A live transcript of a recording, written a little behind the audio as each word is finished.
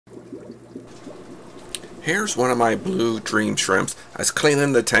Here's one of my blue dream shrimps. I was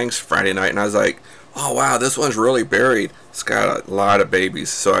cleaning the tanks Friday night and I was like, oh wow, this one's really buried. It's got a lot of babies.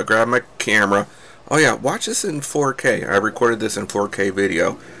 So I grabbed my camera. Oh yeah, watch this in 4K. I recorded this in 4K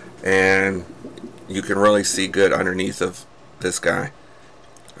video and you can really see good underneath of this guy.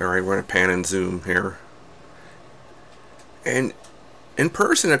 Alright, we're going to pan and zoom here. And in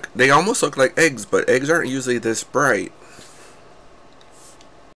person, they almost look like eggs, but eggs aren't usually this bright.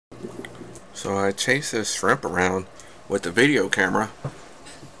 So I chased this shrimp around with the video camera,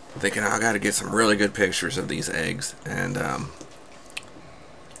 thinking I got to get some really good pictures of these eggs. And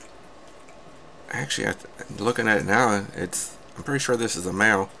actually, looking at it now, I'm pretty sure this is a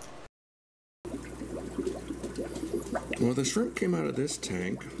male. Well, the shrimp came out of this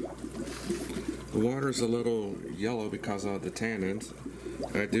tank. The water's a little yellow because of the tannins.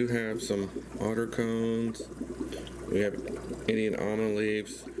 I do have some otter cones. We have Indian almond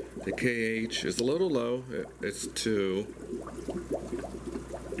leaves. The KH is a little low. It's 2.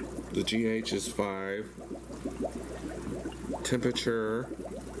 The GH is 5. Temperature.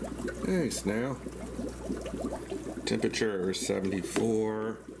 Nice now. Temperature is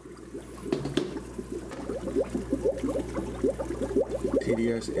 74.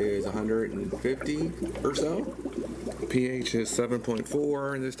 TDS is 150 or so. pH is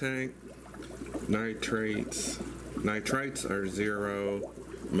 7.4 in this tank. Nitrites are 0.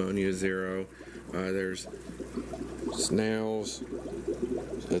 Ammonia is 0. There's snails.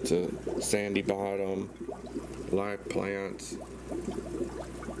 It's a sandy bottom. Live plants.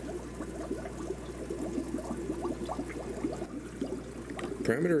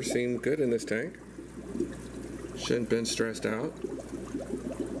 Parameters seem good in this tank. Shouldn't have been stressed out.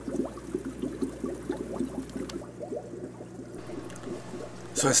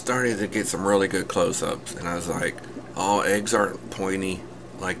 So I started to get some really good close-ups, and I was like, oh, eggs aren't pointy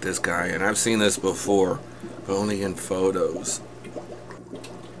like this guy. And I've seen this before, but only in photos.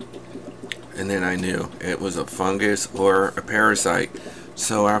 And then I knew it was a fungus or a parasite.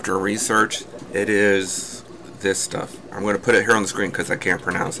 So after research, it is this stuff. I'm going to put it here on the screen because I can't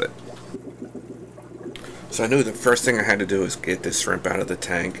pronounce it. So I knew the first thing I had to do is get this shrimp out of the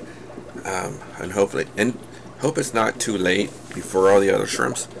tank, and hope it's not too late before all the other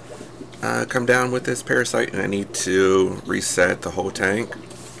shrimps come down with this parasite, and I need to reset the whole tank.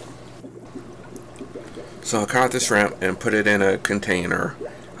 So I caught the shrimp and put it in a container.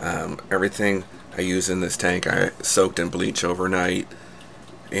 Everything I use in this tank I soaked in bleach overnight,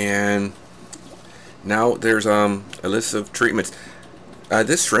 and now there's a list of treatments.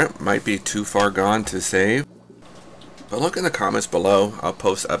 This shrimp might be too far gone to save, but look in the comments below. I'll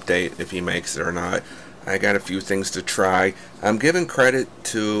post update if he makes it or not. I got a few things to try. I'm giving credit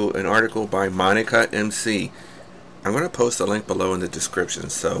to an article by Monica MC. I'm going to post a link below in the description,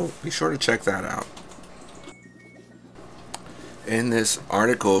 so be sure to check that out. In this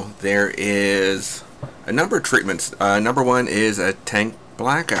article there is a number of treatments. Number 1 is a tank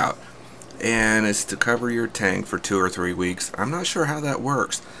blackout, and it's to cover your tank for 2 or 3 weeks. I'm not sure how that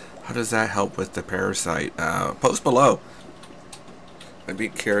works. How does that help with the parasite? Post below. I'd be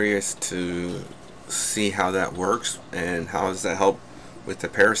curious to see how that works and how does that help with the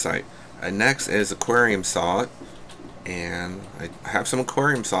parasite. Next is aquarium salt, and I have some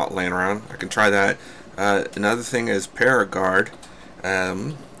aquarium salt laying around. I can try that. Another thing is Paragard.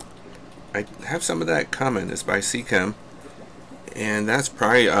 I have some of that coming. It's by Seachem, and that's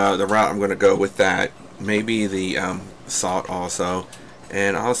probably the route I'm going to go with that. Maybe the salt also,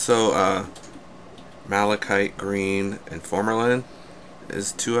 and also malachite green and formalin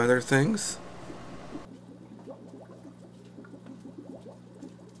is 2 other things.